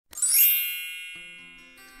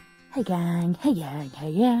Hey gang, hey gang,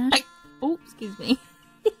 hey gang. Oh, excuse me.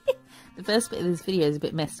 The first bit of this video is a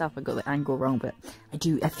bit messed up. I got the angle wrong, but I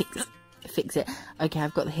fix it. Okay,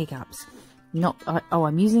 I've got the hiccups.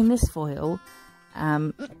 I'm using this foil,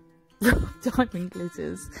 diamond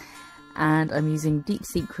glitters, and I'm using Deep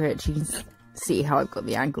Secret. You can see how I've got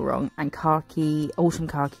the angle wrong. And Khaki, Autumn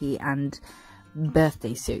Khaki, and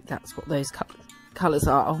Birthday Suit. That's what those colours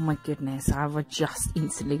are. Oh my goodness, I've just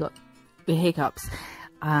instantly got the hiccups.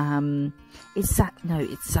 It's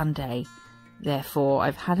Sunday, therefore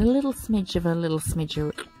I've had a little smidge of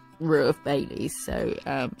Bailey's, so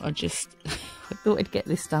I thought I'd get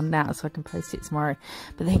this done now so I can post it tomorrow.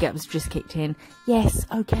 But the hiccups just kicked in. Yes,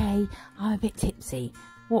 okay, I'm a bit tipsy.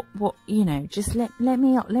 What you know, just let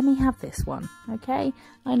me have this one, okay?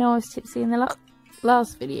 I know I was tipsy in the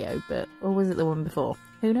last video, or was it the one before?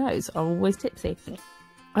 Who knows? I'm always tipsy.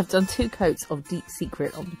 I've done 2 coats of Deep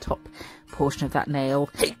Secret on the top portion of that nail.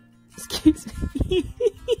 Excuse me.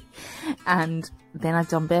 And then I've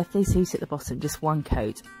done Birthday Suit at the bottom, just 1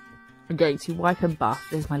 coat. I'm going to wipe and buff.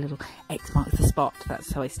 There's my little X marks the spot.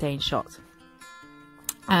 That's how I stay in shot.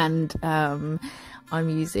 And I'm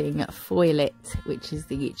using Foil It, which is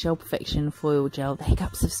the Gel Perfection Foil Gel. The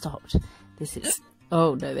hiccups have stopped. This is...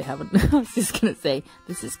 Oh, no, they haven't. I was just going to say,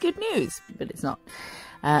 this is good news, but it's not.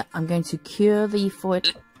 I'm going to cure the foil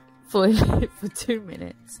for 2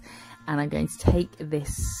 minutes, and I'm going to take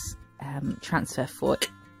this transfer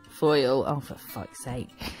foil, oh for fuck's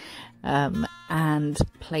sake, and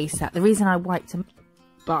place that. The reason I wiped and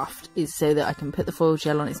buffed is so that I can put the foil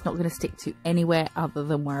gel on. It's not going to stick to anywhere other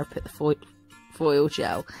than where I put the foil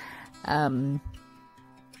gel, because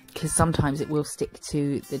sometimes it will stick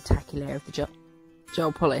to the tacky layer of the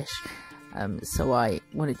gel polish. So I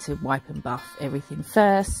wanted to wipe and buff everything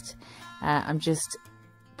first. I'm just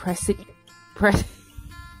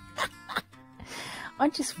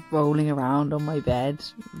I'm just rolling around on my bed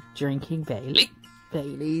drinking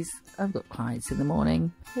Bailey's. I've got clients in the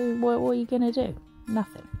morning. What are you gonna do?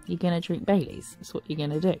 Nothing. You're gonna drink Bailey's. That's what you're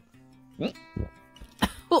gonna do.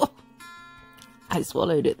 I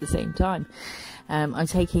swallowed at the same time. I'm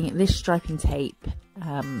taking this striping tape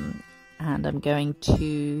and I'm going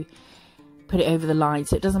to put it over the line,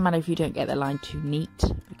 so it doesn't matter if you don't get the line too neat,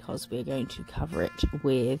 because we're going to cover it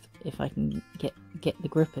with, if I can get the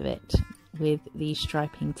grip of it, with the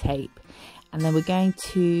striping tape. And then we're going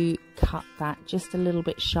to cut that just a little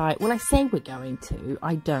bit shy. Well, I say we're going to.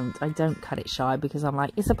 I don't cut it shy, because I'm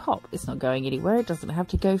like, it's a pop. It's not going anywhere. It doesn't have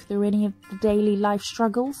to go through any of the daily life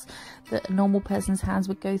struggles that a normal person's hands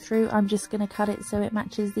would go through. I'm just going to cut it so it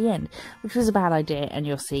matches the end, which was a bad idea. And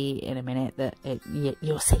you'll see in a minute that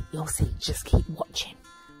you'll see. Just keep watching.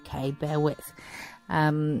 Okay, bear with.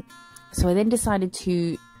 So I then decided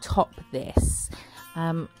to top this.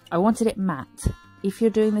 I wanted it matte. If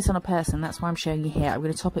you're doing this on a person, that's why I'm showing you here. I'm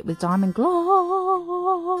going to top it with diamond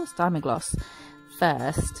gloss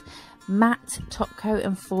first. Matte top coat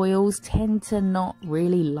and foils tend to not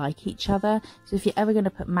really like each other. So if you're ever going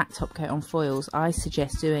to put matte top coat on foils, I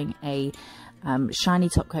suggest doing a shiny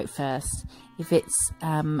top coat first. If it's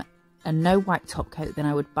a no white top coat, then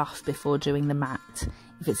I would buff before doing the matte.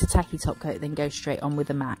 If it's a tacky top coat, then go straight on with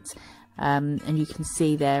the matte. And you can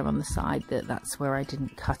see there on the side that that's where I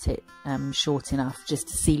didn't cut it short enough just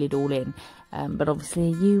to seal it all in. But obviously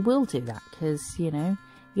you will do that, because, you know,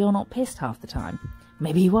 you're not pissed half the time.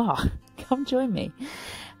 Maybe you are. Come join me.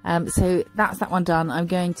 So that's that one done. I'm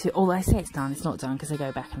going to, although I say it's done, it's not done, because I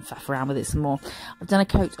go back and faff around with it some more. I've done a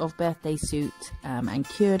coat of Birthday Suit and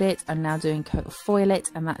cured it. I'm now doing a coat of Foil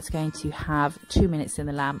It, and that's going to have 2 minutes in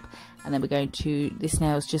the lamp. And then we're going to, this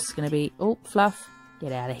nail's just going to be, oh, fluff.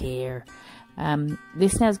 Get out of here.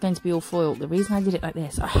 This nail's going to be all foil. The reason I did it like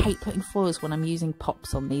this, I hate putting foils when I'm using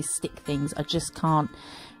pops on these stick things. I just can't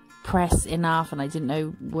press enough, and I didn't know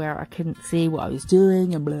where, I couldn't see what I was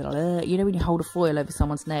doing, and blah, blah, blah. You know when you hold a foil over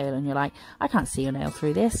someone's nail and you're like, I can't see your nail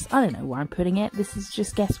through this. I don't know where I'm putting it. This is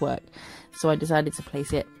just guesswork. So I decided to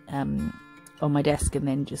place it on my desk and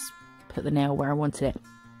then just put the nail where I wanted it.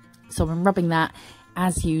 So I'm rubbing that.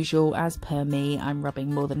 As usual, as per me, I'm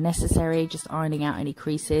rubbing more than necessary, just ironing out any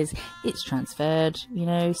creases. It's transferred, you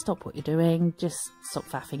know, stop what you're doing, just stop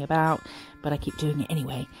faffing about, but I keep doing it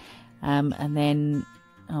anyway. And then,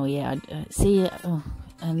 oh yeah,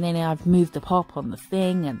 and then I've moved the pop on the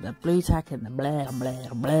thing, and the blue tack, and the blah,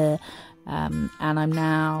 blah, blah. And I'm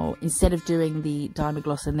now, instead of doing the diamond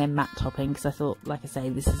gloss and then matte topping, because I thought, like I say,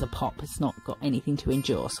 this is a pop, it's not got anything to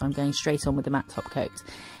endure, so I'm going straight on with the matte top coat.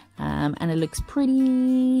 And it looks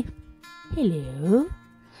pretty. Hello.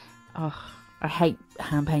 Oh, I hate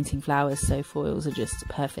hand painting flowers, so foils are just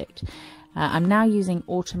perfect. I'm now using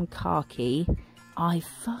Autumn Khaki I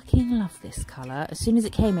fucking love this colour. As soon as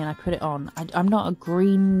it came in, I put it on. I'm not a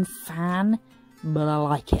green fan, but I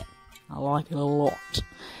like it. I like it a lot.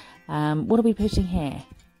 What are we putting here?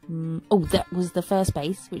 Oh, that was the first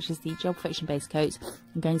base, which is the Gel Perfection base coat.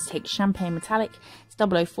 I'm going to take Champagne Metallic. It's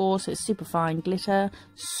 004, so it's super fine glitter.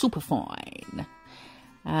 Super fine.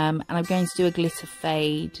 And I'm going to do a glitter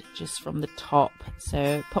fade just from the top.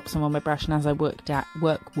 So pop some on my brush, and as I work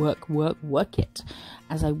it.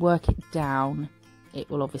 As I work it down, it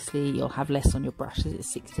will obviously, you'll have less on your brush as it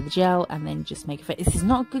sticks to the gel, and then just make a fade. This is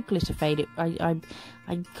not a good glitter fade. I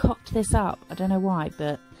cocked this up. I don't know why,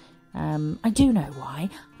 but I do know why.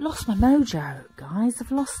 I lost my mojo, guys.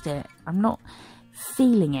 I've lost it. I'm not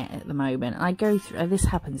feeling it at the moment. I go through, this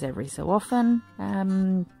happens every so often,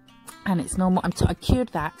 and it's normal. I cured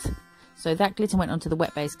that. So that glitter went onto the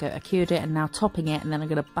wet base coat. I cured it, and now topping it, and then I'm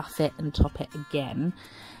going to buff it and top it again.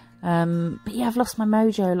 But yeah, I've lost my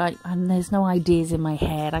mojo, like, and there's no ideas in my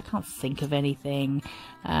head. I can't think of anything.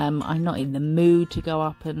 I'm not in the mood to go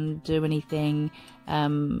up and do anything.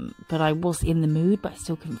 But I was in the mood, but I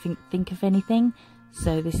still couldn't think of anything.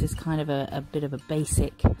 So this is kind of a bit of a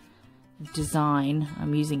basic design.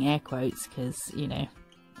 I'm using air quotes because, you know,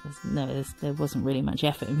 there wasn't really much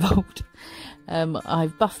effort involved.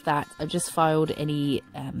 I've buffed that. I've just filed any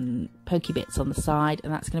pokey bits on the side,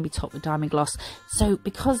 and that's going to be topped with diamond gloss. So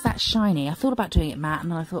because that's shiny, I thought about doing it matte,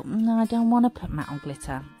 and then I thought, no, I don't want to put matte on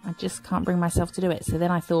glitter. I just can't bring myself to do it. So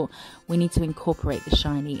then I thought we need to incorporate the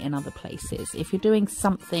shiny in other places. If you're doing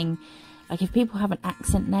something, like if people have an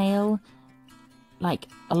accent nail, like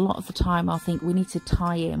a lot of the time I'll think we need to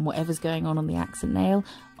tie in whatever's going on the accent nail.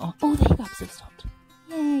 Oh, the hiccups have stopped.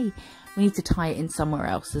 Yay! We need to tie it in somewhere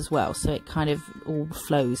else as well, so it kind of all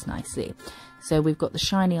flows nicely. So we've got the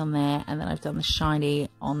shiny on there, and then I've done the shiny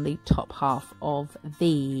on the top half of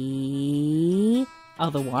the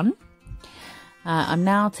other one. I'm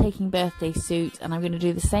now taking Birthday Suit, and I'm going to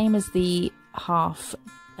do the same as the half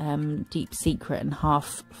Deep Secret and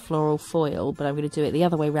half Floral foil, but I'm going to do it the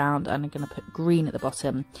other way round, and I'm going to put green at the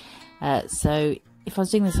bottom. So if I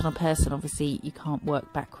was doing this on a person, obviously you can't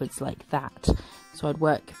work backwards like that. So I'd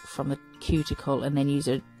work from the cuticle and then use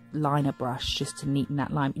a liner brush just to neaten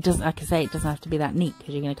that line. It doesn't, like I say, it doesn't have to be that neat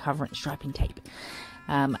because you're going to cover it in striping tape.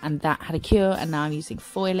 And that had a cure, and now I'm using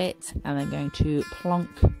Foil It, and I'm going to plonk.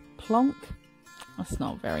 That's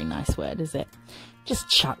not a very nice word, is it? Just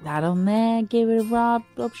chuck that on there, give it a rub,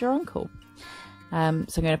 Bob's your uncle. So I'm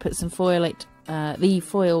going to put some Foil It, the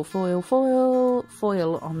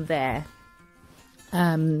foil on there.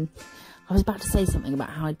 I was about to say something about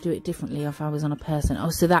how I'd do it differently if I was on a person.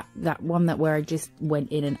 Oh, so that one where I just went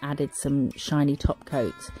in and added some shiny top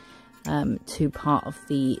coat to part of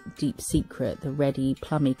the Deep Secret, the reddy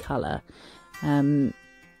plummy colour.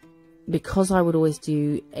 Because I would always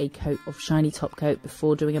do a coat of shiny top coat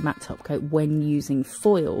before doing a matte top coat when using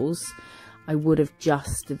foils, I would have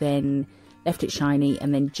just then left it shiny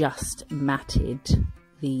and then just matted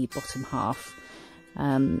the bottom half.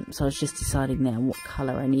 So I was just deciding there what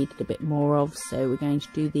colour I needed a bit more of. So we're going to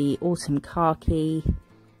do the Autumn Khaki,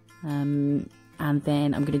 and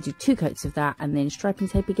then I'm going to do 2 coats of that, and then striping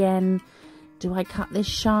tape again. Do I cut this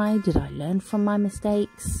shy? Did I learn from my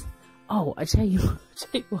mistakes? Oh, I tell you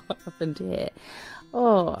what happened here.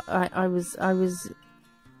 Oh, I was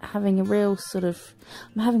having a real sort of,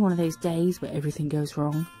 I'm having one of those days where everything goes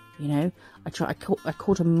wrong, you know. I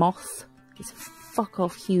caught a moth. It's a fuck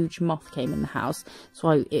off huge moth came in the house,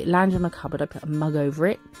 so it landed on a cupboard. I put a mug over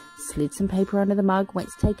it, slid some paper under the mug, went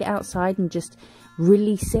to take it outside and just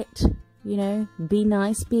release it, you know, be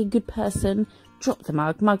nice, be a good person. Dropped the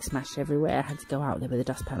mug smashed everywhere. I had to go out there with a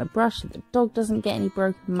dustpan and brush so the dog doesn't get any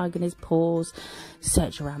broken mug in his paws,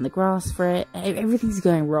 search around the grass for it. Everything's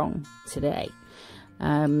going wrong today.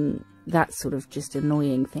 That's sort of just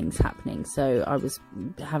annoying things happening. So I was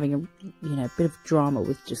having a bit of drama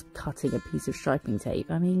with just cutting a piece of striping tape.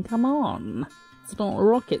 I mean, come on, it's not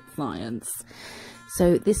rocket science.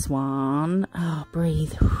 So this one, oh,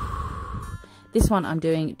 breathe. This one I'm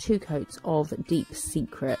doing 2 coats of Deep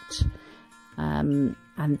Secret. And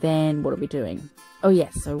then what are we doing? Oh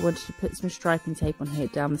yes, so I wanted to put some striping tape on here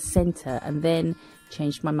down the centre, and then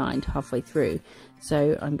changed my mind halfway through.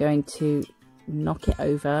 So I'm going to knock it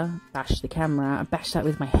over, bash the camera, I bash that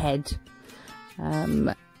with my head,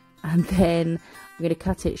 and then I'm going to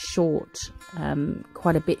cut it short,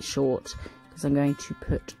 quite a bit short, because I'm going to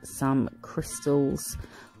put some crystals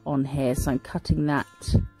on here. So I'm cutting that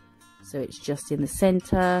so it's just in the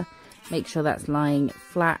centre. Make sure that's lying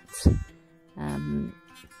flat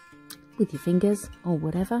with your fingers or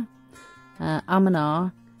whatever,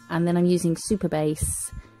 and then I'm using Super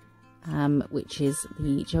Base which is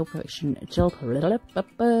the Gel Perfection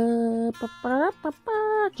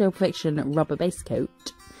Rubber Base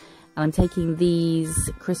Coat. And I'm taking these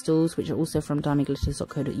crystals, which are also from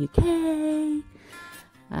diamondglitters.co.uk.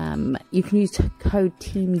 You can use code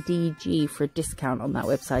TEAMDG for a discount on that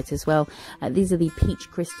website as well. These are the peach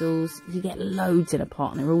crystals. You get loads in a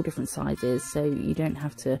pot, and they're all different sizes, so you don't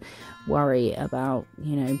have to worry about,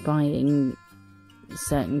 you know, buying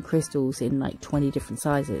certain crystals in like 20 different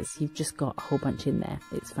sizes. You've just got a whole bunch in there.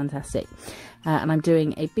 It's fantastic. And I'm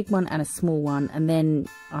doing a big one and a small one, and then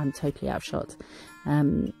I'm totally out of shot.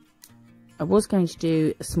 I was going to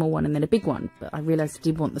do a small one and then a big one, but I realised I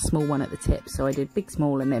did want the small one at the tip, so I did big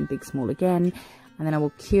small and then big small again, and then I will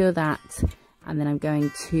cure that, and then I'm going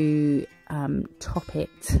to top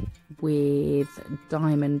it with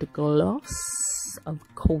diamond gloss, of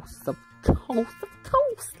course,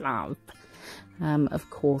 love. Of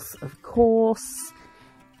course,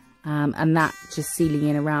 and that just sealing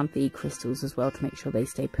in around the crystals as well to make sure they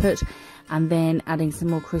stay put, and then adding some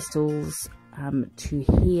more crystals to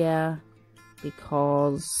here,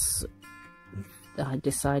 because I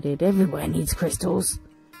decided everywhere needs crystals.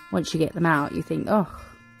 Once you get them out, you think, oh,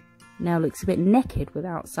 now looks a bit naked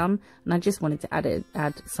without some, and I just wanted to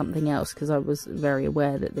add something else, because I was very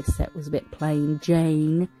aware that this set was a bit plain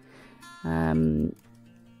Jane. So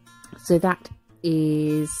that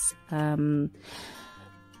is oh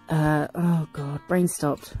god, brain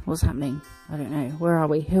stopped. What's happening? I don't know. Where are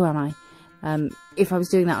we? Who am I? If I was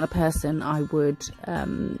doing that on a person, I would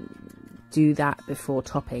do that before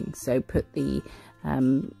topping. So put the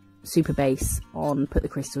super base on, put the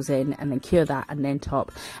crystals in, and then cure that, and then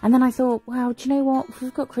top. And then I thought, wow, do you know what? If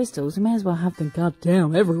we've got crystals, we may as well have them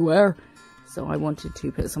goddamn everywhere. So I wanted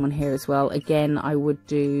to put some on here as well. Again, I would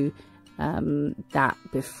do that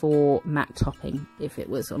before matte topping if it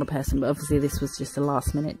was on a person, but obviously this was just a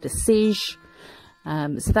last minute decision.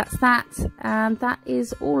 So that's that, and that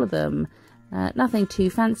is all of them. Nothing too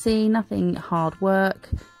fancy, nothing hard work,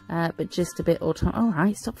 but just a bit autumnal.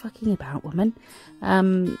 Alright, stop fucking about, woman.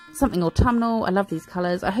 Something autumnal. I love these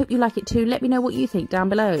colours. I hope you like it too. Let me know what you think down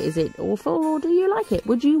below. Is it awful, or do you like it?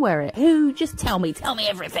 Would you wear it? Who? Just tell me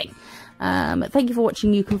everything. Thank you for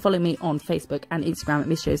watching. You can follow me on Facebook and Instagram at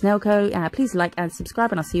Miss Jo's Nail Co. Please like and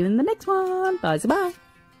subscribe, and I'll see you in the next one. Bye.